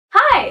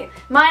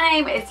My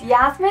name is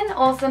Yasmin,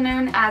 also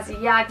known as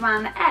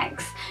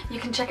YagmanX. You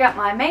can check out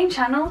my main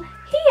channel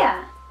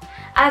here.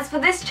 As for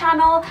this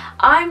channel,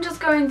 I'm just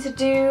going to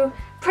do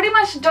pretty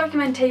much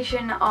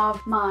documentation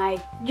of my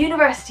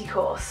university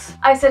course.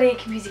 I study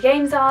computer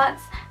games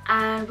arts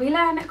and we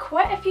learn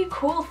quite a few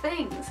cool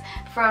things,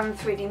 from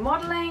 3D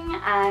modelling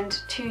and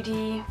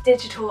 2D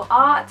digital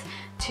art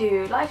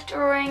to life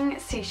drawing,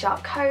 C#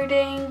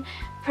 coding,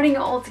 putting it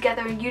all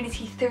together in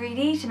Unity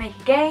 3D to make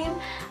a game,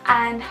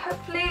 and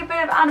hopefully a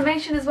bit of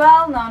animation as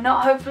well. No,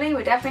 not hopefully,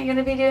 we're definitely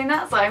going to be doing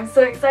that, so I'm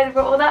so excited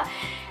for all that.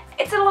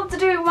 It's a lot to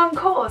do in one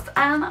course,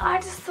 and I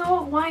just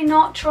thought, why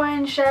not try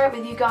and share it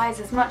with you guys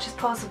as much as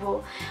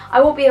possible.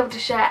 I won't be able to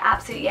share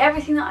absolutely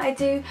everything that I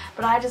do,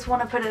 but I just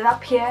want to put it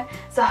up here,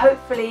 so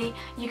hopefully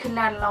you can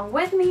learn along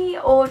with me,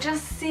 or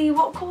just see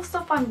what cool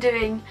stuff I'm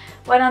doing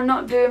when I'm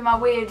not doing my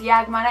weird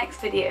YagmanX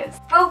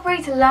videos. Feel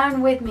free to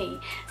learn with me,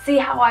 see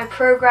how I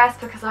progress,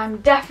 because I'm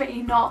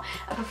definitely not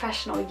a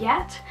professional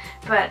yet,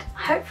 but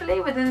hopefully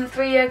within the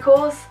 3-year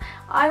course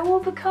I will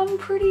become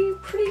pretty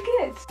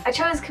good. I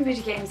chose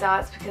computer games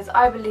arts because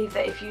I believe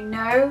that if you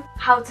know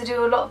how to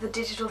do a lot of the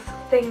digital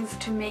things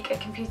to make a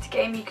computer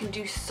game, you can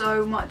do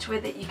so much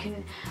with it. You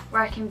can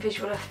work in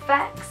visual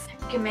effects,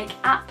 you can make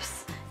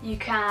apps, you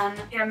can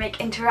make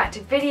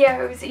interactive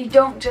videos. You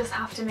don't just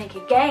have to make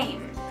a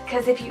game,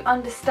 because if you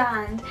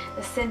understand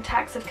the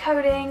syntax of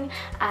coding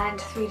and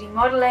 3D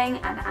modeling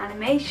and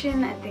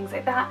animation and things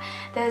like that,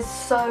 there's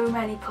so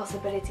many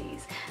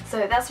possibilities.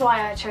 So that's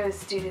why I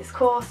chose to do this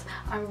course.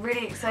 I'm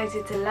really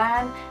excited to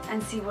learn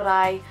and see what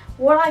I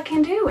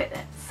can do with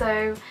it.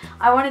 So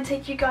I want to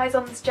take you guys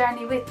on this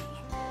journey with me,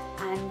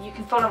 and you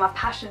can follow my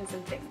passions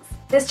and things.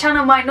 This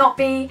channel might not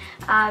be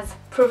as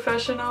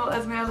professional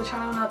as my other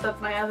channel, not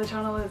that my other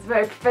channel is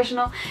very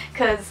professional,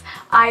 because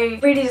I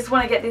really just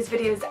want to get these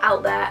videos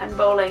out there and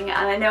rolling,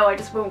 and I know I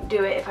just won't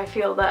do it if I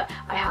feel that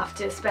I have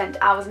to spend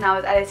hours and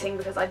hours editing,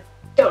 because I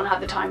don't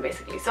have the time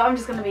basically. So I'm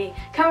just going to be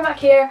coming back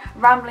here,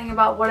 rambling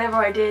about whatever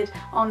I did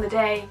on the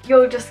day.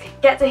 You'll just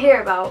get to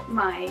hear about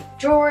my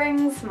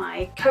drawings,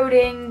 my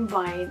coding,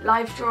 my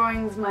live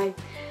drawings, my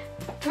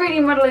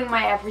 3D modelling,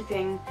 my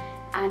everything,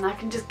 and I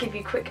can just give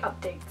you quick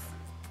updates.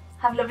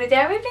 Have a lovely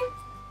day or evening.